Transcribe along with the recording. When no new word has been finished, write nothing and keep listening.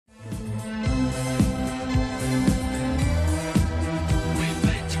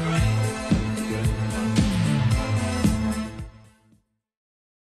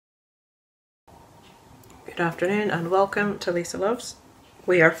afternoon and welcome to Lisa Loves.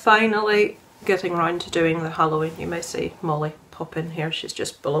 We are finally getting round to doing the Halloween. You may see Molly pop in here, she's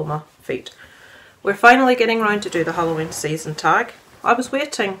just below my feet. We're finally getting round to do the Halloween season tag. I was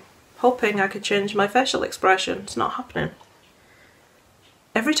waiting, hoping I could change my facial expression. It's not happening.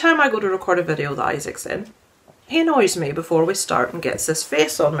 Every time I go to record a video that Isaac's in, he annoys me before we start and gets this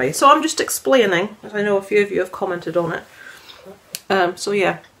face on me. So I'm just explaining, as I know a few of you have commented on it. So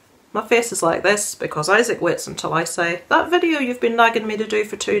yeah. My face is like this because Isaac waits until I say, that video you've been nagging me to do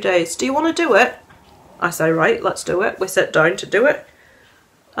for 2 days, do you want to do it? I say, right, let's do it. We sit down to do it.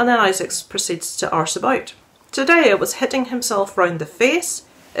 And then Isaac proceeds to arse about. Today it was hitting himself round the face.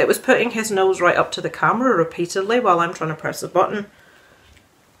 It was putting his nose right up to the camera repeatedly while I'm trying to press the button.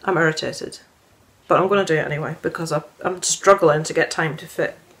 I'm irritated. But I'm going to do it anyway because I'm struggling to get time to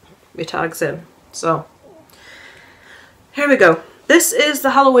fit my tags in. So, here we go. This is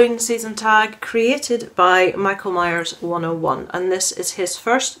the Halloween season tag created by MichaelMyers101, and this is his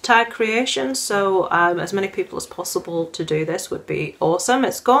first tag creation, so as many people as possible to do this would be awesome.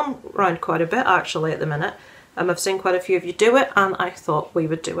 It's gone around quite a bit actually at the minute. I've seen quite a few of you do it and I thought we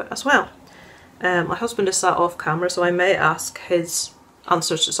would do it as well. My husband is sat off camera, so I may ask his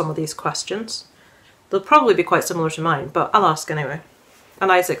answers to some of these questions. They'll probably be quite similar to mine, but I'll ask anyway.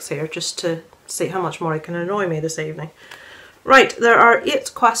 And Isaac's here just to see how much more he can annoy me this evening. Right, there are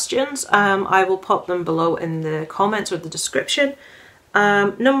 8 questions. I will pop them below in the comments or the description.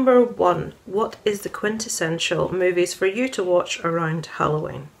 Number 1, what is the quintessential movies for you to watch around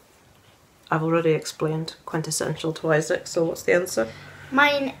Halloween? I've already explained quintessential to Isaac, so what's the answer?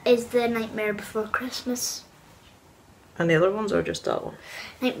 Mine is The Nightmare Before Christmas. And the other ones, or just that one?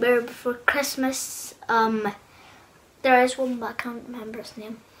 Nightmare Before Christmas. There is one, but I can't remember its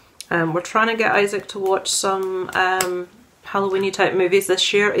name. We're trying to get Isaac to watch some Halloween-y type movies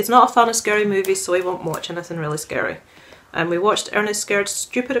this year. He's not a fan of scary movies, so he won't watch anything really scary. We watched Ernest Scared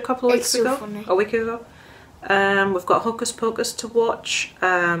Stupid a couple of weeks ago. Funny. A week ago. We've got Hocus Pocus to watch.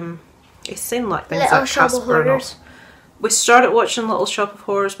 He's seen like things Little like Shop of Casper and all. Horrors. We started watching Little Shop of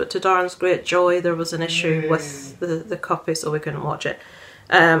Horrors, but to Darren's great joy there was an issue with the copy, so we couldn't watch it.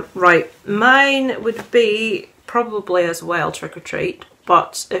 Right, mine would be probably as well Trick or Treat,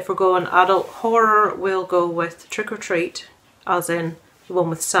 but if we're going adult horror, we'll go with Trick or Treat, as in the one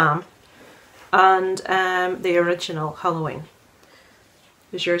with Sam, and the original Halloween.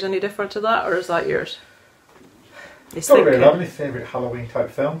 Is yours any different to that, or is that yours? I don't really have any favourite Halloween type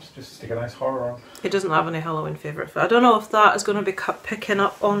films, just stick a nice horror on. He doesn't have any Halloween favourite. I don't know if that is going to be picking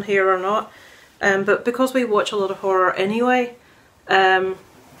up on here or not, but because we watch a lot of horror anyway,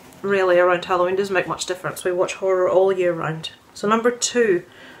 really around Halloween doesn't make much difference. We watch horror all year round. So number 2,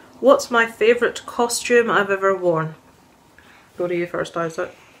 what's my favourite costume I've ever worn? Go to you first,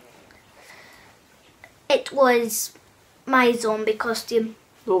 Isaac. It was my zombie costume.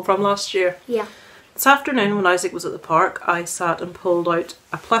 Oh, from last year? Yeah. This afternoon when Isaac was at the park, I sat and pulled out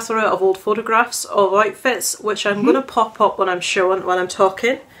a plethora of old photographs of outfits, which I'm going to pop up when I'm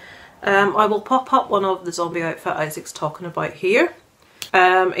talking. I will pop up one of the zombie outfit Isaac's talking about here.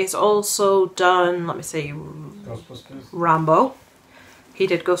 He's also done, let me see, Ghostbusters. Rambo. He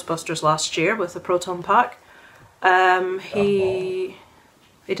did Ghostbusters last year with the Proton Pack. He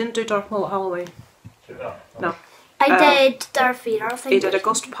didn't do Darth Maul at Halloween. No. I did Darth Vader, I think. He did a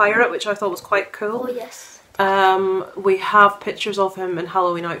Ghost Pirate, which I thought was quite cool. Oh yes. We have pictures of him in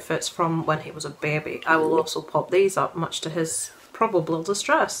Halloween outfits from when he was a baby. I will also pop these up, much to his probable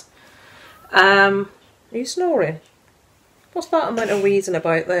distress. Are you snoring? What's that amount of wheezing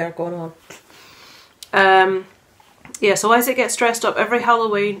about there going on? Yeah, so Isaac gets dressed up every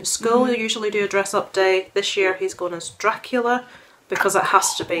Halloween. School will usually do a dress up day. This year he's going as Dracula because it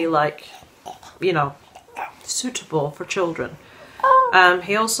has to be like, you know, suitable for children.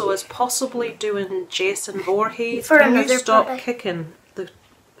 He also is possibly doing Jason Voorhees. Can you stop kicking the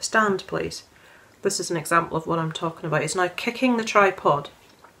stand, please? This is an example of what I'm talking about. He's now kicking the tripod.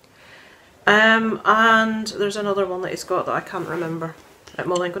 And there's another one that he's got that I can't remember. Right,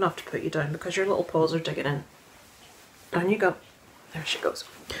 Molly, I'm going to have to put you down because your little paws are digging in. Down you go. There she goes.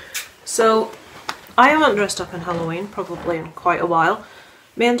 So, I haven't dressed up in Halloween probably in quite a while.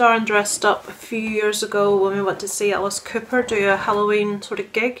 Me and Darren dressed up a few years ago when we went to see Alice Cooper do a Halloween sort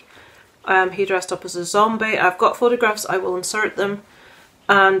of gig. He dressed up as a zombie. I've got photographs, I will insert them.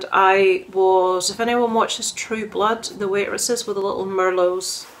 And I was, if anyone watches True Blood, the waitresses with the little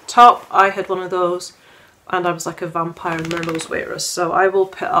Merlot's top, I had one of those. And I was like a vampire Merlot's waitress. So I will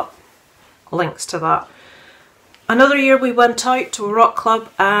put up links to that. Another year we went out to a rock club.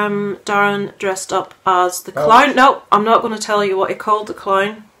 Darren dressed up as the clown. No, I'm not going to tell you what he called the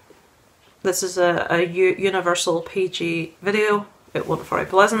clown. This is a universal PG video. It wasn't very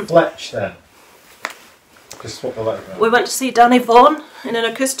pleasant. Fletch then. Just swap the letter. We went to see Danny Vaughan in an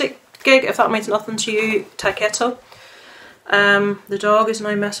acoustic gig, if that means nothing to you, Taiketo. The dog is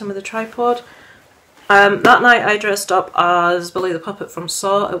now messing with the tripod. That night I dressed up as Billy the Puppet from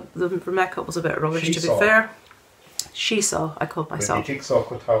Saw. The makeup was a bit rubbish, to be fair. She Saw, I called myself. With your jigsaw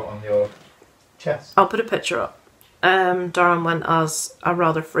cut out on your chest. I'll put a picture up. Darren went as a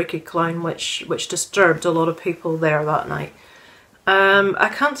rather freaky clown, which disturbed a lot of people there that night. I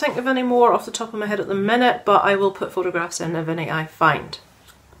can't think of any more off the top of my head at the minute, but I will put photographs in of any I find.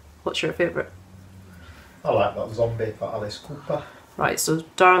 What's your favourite? I like that zombie for Alice Cooper. Right, so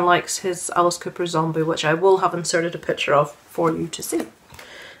Darren likes his Alice Cooper zombie, which I will have inserted a picture of for you to see.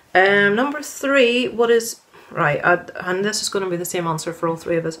 Number 3, what is... Right, and this is going to be the same answer for all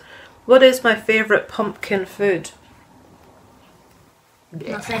 3 of us. What is my favourite pumpkin food?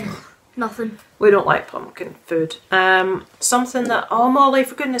 Nothing. Nothing. We don't like pumpkin food. Something that... Oh, Molly,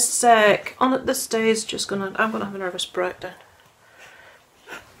 for goodness sake. On at this stage, I'm gonna have a nervous breakdown.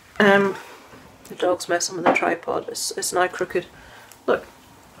 The dog's messing with the tripod. It's now crooked. Look.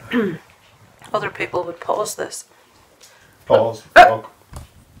 Other people would pause this. Pause. Dog.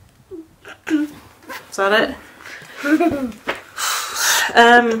 Is that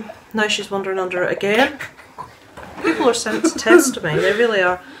it? Now she's wandering under it again. People are sent to test me, they really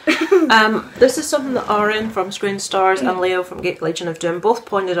are. This is something that Aaron from Screen Stars and Leo from Geek Legion of Doom both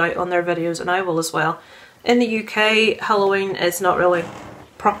pointed out on their videos, and I will as well. In the UK, Halloween is not really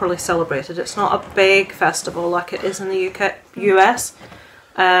properly celebrated. It's not a big festival like it is in the US.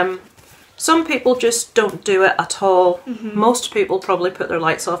 Some people just don't do it at all. Most people probably put their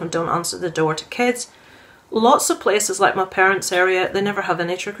lights off and don't answer the door to kids. Lots of places like my parents' area, they never have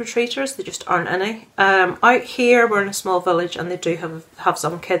any trick-or-treaters, there just aren't any. Out here, we're in a small village and they do have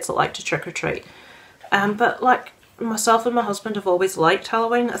some kids that like to trick-or-treat. But like myself and my husband have always liked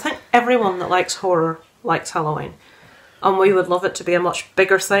Halloween. I think everyone that likes horror likes Halloween. And we would love it to be a much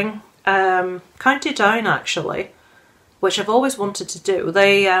bigger thing. County Down, actually, which I've always wanted to do.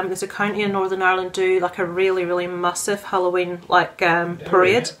 There's a county in Northern Ireland do like a really, really massive Halloween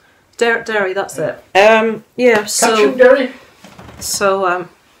parade. Derry, that's it. Yeah, so... Derry. So,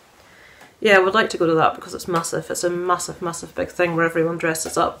 yeah, I would like to go to that because it's massive. It's a massive, massive big thing where everyone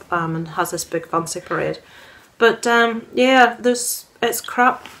dresses up and has this big fancy parade. But, yeah, it's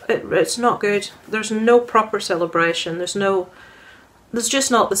crap. It's not good. There's no proper celebration. There's just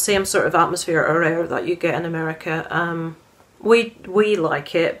not the same sort of atmosphere or air that you get in America. We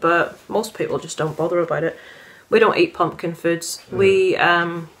like it, but most people just don't bother about it. We don't eat pumpkin foods. We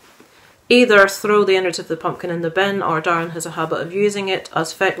either throw the innards of the pumpkin in the bin, or Darren has a habit of using it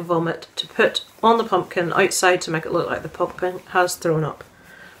as fake vomit to put on the pumpkin outside to make it look like the pumpkin has thrown up.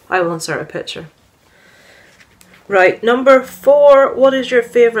 I will insert a picture. Right, number 4, what is your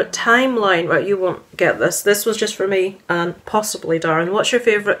favourite timeline? Right, you won't get this. This was just for me and possibly Darren. What's your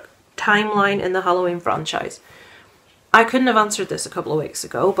favourite timeline in the Halloween franchise? I couldn't have answered this a couple of weeks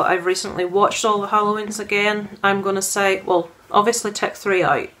ago, but I've recently watched all the Halloweens again. I'm going to say, well, obviously take 3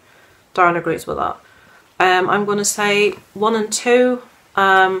 out. Darren agrees with that. I'm going to say 1 and 2,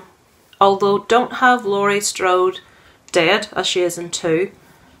 although don't have Laurie Strode dead as she is in 2.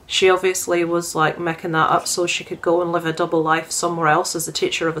 She obviously was like making that up so she could go and live a double life somewhere else as a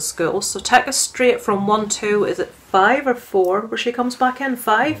teacher of a school. So take us straight from 1, 2, is it 5 or 4 where she comes back in?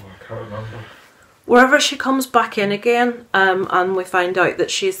 5? Oh, I can't remember. Wherever she comes back in again, and we find out that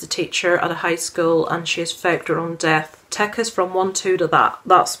she's the teacher at a high school and she's faked her own death. Take us from 1, 2 to that.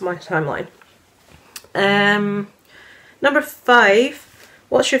 That's my timeline. Number 5.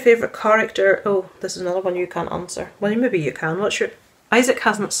 What's your favourite character? Oh, this is another one you can't answer. Well, maybe you can. Isaac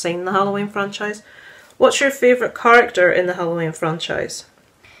hasn't seen the Halloween franchise. What's your favourite character in the Halloween franchise?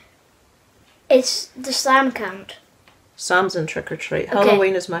 It's the Sam count. Sam's in Trick or Treat. Okay.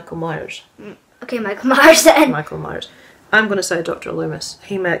 Halloween is Michael Myers. Okay, Michael Myers then. Michael Myers. I'm going to say Dr. Loomis.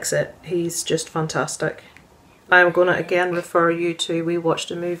 He makes it. He's just fantastic. I'm going to again refer you to We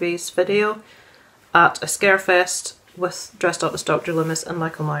Watched a Movies video at a Scarefest with dressed up as Dr. Loomis and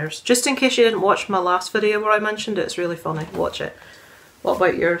Michael Myers. Just in case you didn't watch my last video where I mentioned it, it's really funny. Watch it. What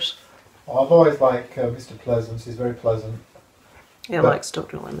about yours? Well, I've always liked Mr. Pleasance. He's very pleasant. Yeah, I like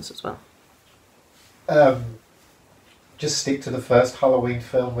Dr. Loomis as well. Just stick to the first Halloween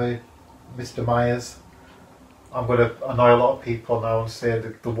film with Mr. Myers. I'm going to annoy a lot of people now and say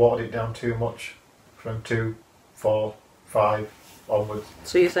that they watered it down too much from 2, 4, 5 onwards.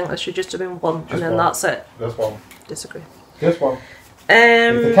 So you think there should just have been 1 Just and then 1. that's it? Just 1. Disagree. Just 1.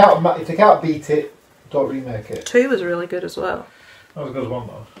 If they can't beat it, don't remake it. 2 was really good as well. That was a good one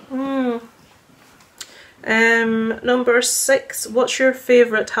though. Number 6, what's your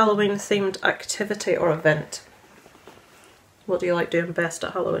favourite Halloween themed activity or event? What do you like doing best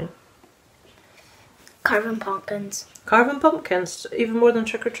at Halloween? Carving pumpkins. Carving pumpkins, even more than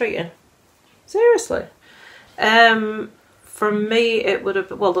trick-or-treating? Seriously? For me it would have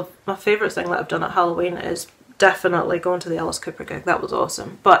been, well, my favourite thing that I've done at Halloween is definitely going to the Alice Cooper gig. That was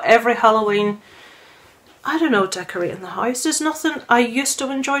awesome. But every Halloween, I don't know, decorating the house. There's nothing. I used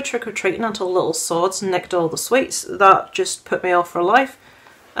to enjoy trick-or-treating until little sods nicked all the sweets. That just put me off for life.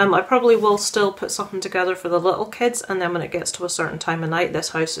 I probably will still put something together for the little kids, and then when it gets to a certain time of night, this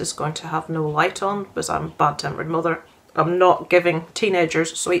house is going to have no light on because I'm a bad-tempered mother. I'm not giving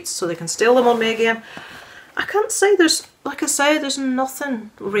teenagers sweets so they can steal them on me again. I can't say there's, like I say, there's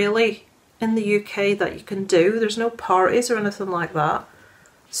nothing really in the UK that you can do. There's no parties or anything like that.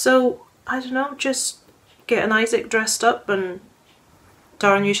 So, I don't know, just getting Isaac dressed up, and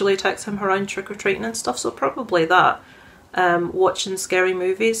Darren usually takes him around trick-or-treating and stuff, so probably that. Watching scary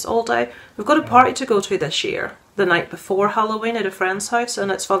movies all day. We've got a party to go to this year, the night before Halloween at a friend's house,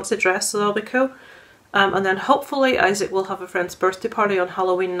 and it's fancy dress, so that'll be cool. And then hopefully Isaac will have a friend's birthday party on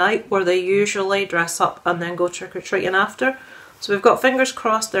Halloween night where they usually dress up and then go trick-or-treating after. So we've got fingers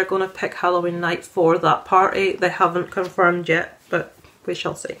crossed they're going to pick Halloween night for that party. They haven't confirmed yet, but we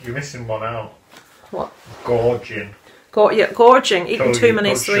shall see. You're missing one out. What? Gorging. Yeah, gorging. Eating too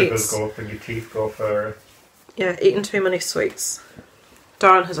many sweets. sweets. Go up and your teeth go for... Yeah, eating too many sweets.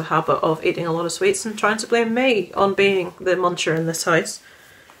 Darren has a habit of eating a lot of sweets and trying to blame me on being the muncher in this house.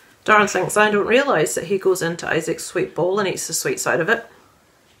 Darren thinks I don't realise that he goes into Isaac's sweet bowl and eats the sweet side of it.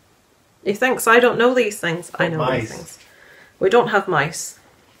 He thinks I don't know these things. I know these things. We don't have mice.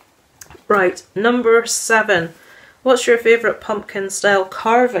 Right, number 7. What's your favourite pumpkin style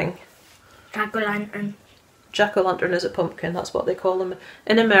carving? Jack-o'-lantern. Jack-o'-lantern is a pumpkin, that's what they call them.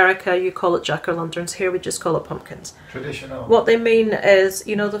 In America you call it jack-o'-lanterns, here we just call it pumpkins. Traditional. What they mean is,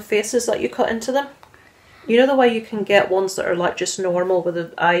 you know the faces that you cut into them? You know the way you can get ones that are like just normal with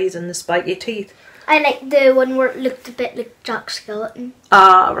the eyes and the spiky teeth? I like the one where it looked a bit like Jack Skeleton.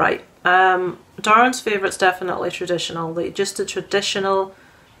 Ah, right. Darren's favourite's definitely traditional. Just a traditional,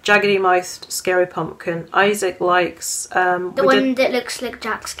 jaggedy-mouthed, scary pumpkin. Isaac likes... the one that looks like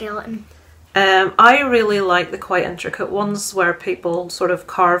Jack Skeleton. I really like the quite intricate ones where people sort of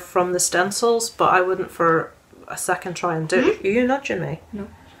carve from the stencils, but I wouldn't for a second try and do it. Are you nudging me? No.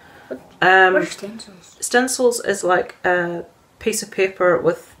 What are stencils? Stencils is like a piece of paper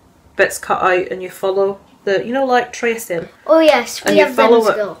with bits cut out and you follow the, you know, like tracing. Oh yes, we have them in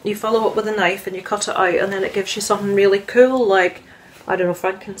school. You follow it with a knife and you cut it out and then it gives you something really cool, like, I don't know,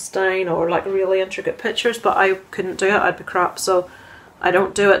 Frankenstein or like really intricate pictures, but I couldn't do it, I'd be crap, so I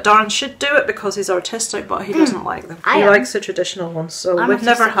don't do it. Darren should do it because he's artistic, but he doesn't like them. He likes the traditional ones, so we've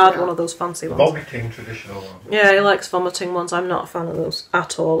never had one of those fancy ones. Vomiting traditional ones. Yeah, he likes vomiting ones. I'm not a fan of those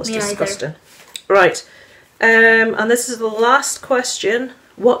at all. It's disgusting. Right, and this is the last question.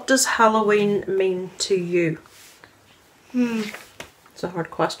 What does Halloween mean to you? It's a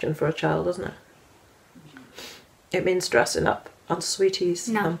hard question for a child, isn't it? It means dressing up and sweeties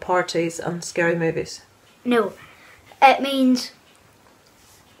and parties and scary movies. No, it means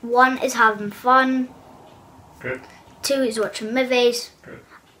 1 is having fun. Good. 2 is watching movies. Good.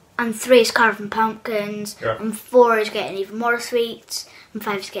 And 3 is carving pumpkins. Yeah. And 4 is getting even more sweets. And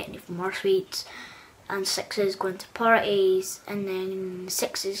 5 is getting even more sweets. And 6 is going to parties. And then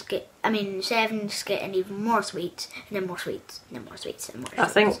 7 is getting even more sweets. And then more sweets. And then more sweets. And more sweets. I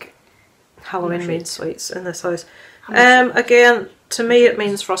think Halloween means sweets in this house. Again, to me it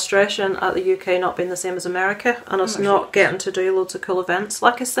means frustration at the UK not being the same as America and us not getting to do loads of cool events.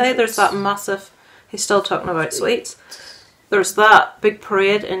 Like I say, there's that massive, he's still talking about sweets, there's that big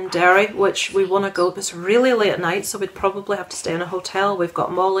parade in Derry which we want to go, but it's really late at night so we'd probably have to stay in a hotel. We've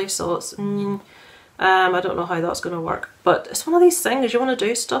got Molly, so it's I don't know how that's going to work, but it's one of these things, you want to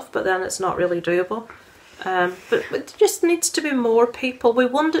do stuff but then it's not really doable. But it just needs to be more people. We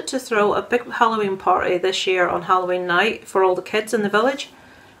wanted to throw a big Halloween party this year on Halloween night for all the kids in the village.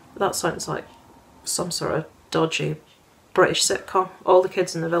 That sounds like some sort of dodgy British sitcom, all the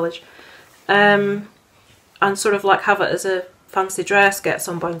kids in the village. And sort of like have it as a fancy dress, get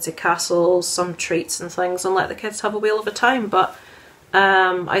some bouncy castles, some treats and things and let the kids have a wheel of a time. But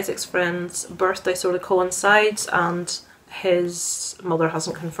Isaac's friend's birthday sort of coincides and his mother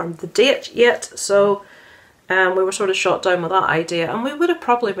hasn't confirmed the date yet, so we were sort of shot down with that idea, and we would have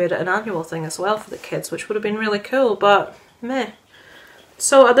probably made it an annual thing as well for the kids, which would have been really cool, but meh.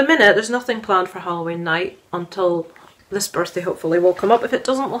 So at the minute there's nothing planned for Halloween night until this birthday hopefully will come up. If it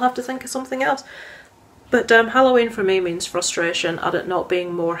doesn't, we'll have to think of something else. But Halloween for me means frustration at it not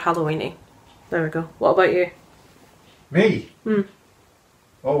being more Halloweeny. There we go. What about you? Me?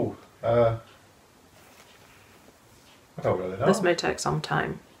 Oh, I don't really know. This may take some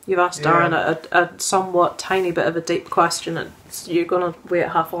time. You've asked Darren a somewhat tiny bit of a deep question. You're going to wait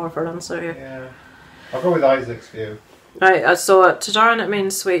half hour for an answer here. Yeah. I'll go with Isaac's view. Right, so to Darren it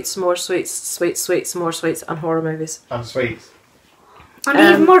means sweets, more sweets, sweets, more sweets, and horror movies. And sweets. And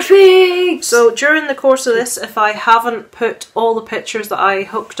even more sweets! So during the course of this, if I haven't put all the pictures that I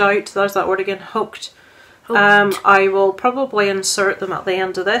hooked out, there's that word again, hooked, I will probably insert them at the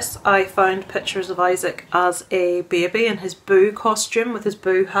end of this. I found pictures of Isaac as a baby in his Boo costume with his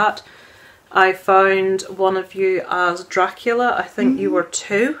Boo hat. I found one of you as Dracula. I think you were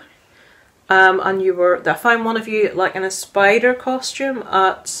 2. And you were, I found one of you like in a spider costume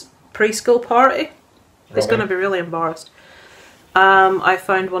at preschool party. He's going to be really embarrassed. I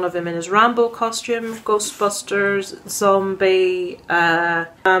found one of him in his Rambo costume, Ghostbusters, zombie, and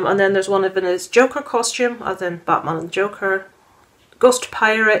then there's one of him in his Joker costume, as in Batman and Joker, Ghost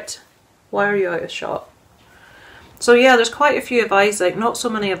Pirate. Why are you out of shot? So yeah, there's quite a few of Isaac, not so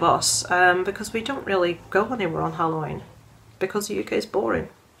many of us, because we don't really go anywhere on Halloween, because the UK is boring.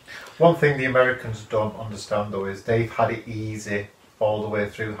 One thing the Americans don't understand though is they've had it easy all the way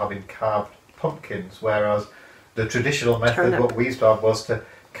through having carved pumpkins, whereas the traditional method what we used to have was to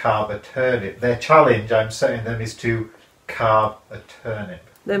carve a turnip. Their challenge I'm setting them is to carve a turnip.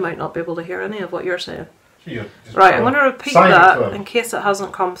 They might not be able to hear any of what you're saying. Right, I'm going to repeat that in case it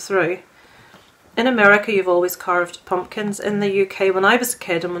hasn't come through. In America you've always carved pumpkins. In the UK, when I was a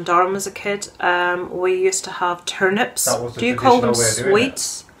kid and when Darren was a kid, we used to have turnips. Do you call them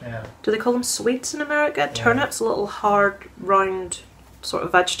sweets? Yeah. Do they call them sweets in America? Yeah. Turnips, little hard, round sort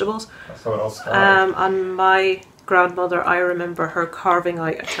of vegetables. That's how it all started. And my grandmother, I remember her carving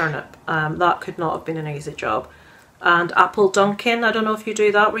out a turnip. That could not have been an easy job. And apple dunking, I don't know if you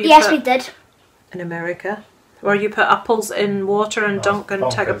do that. Where you we did. In America. Where you put apples in water and dunk and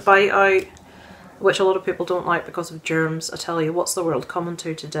take a bite out. Which a lot of people don't like because of germs. I tell you, what's the world coming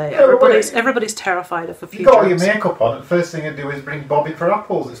to today? Everybody's terrified of a few germs. You got all your makeup on, and the first thing you do is bring Bobby for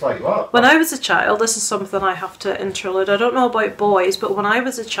apples. It's like, what? When I was a child, this is something I have to interlude. I don't know about boys, but when I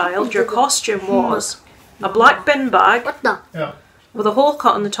was a child, your costume was a black bin bag with a hole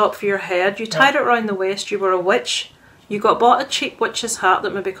cut on the top of your head. You tied it around the waist. You were a witch. You bought a cheap witch's hat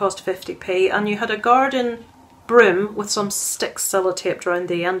that maybe cost 50p, and you had a garden broom with some sticks sellotaped around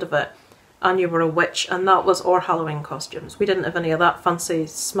the end of it. And you were a witch, and that was our Halloween costumes. We didn't have any of that fancy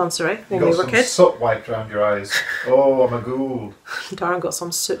smoncery when we were kids. You got some soot wiped around your eyes. Oh, I'm a ghoul. Darren got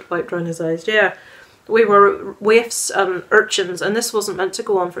some soot wiped around his eyes, yeah. We were waifs and urchins, and this wasn't meant to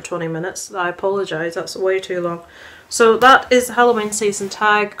go on for 20 minutes. I apologise, that's way too long. So that is the Halloween season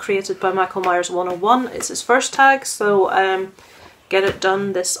tag created by MichaelMyers101. It's his first tag, so get it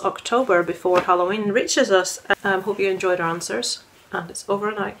done this October before Halloween reaches us. Hope you enjoyed our answers, and it's over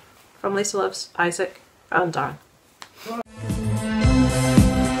and out. From Lisa Loves, Isaac and Darren.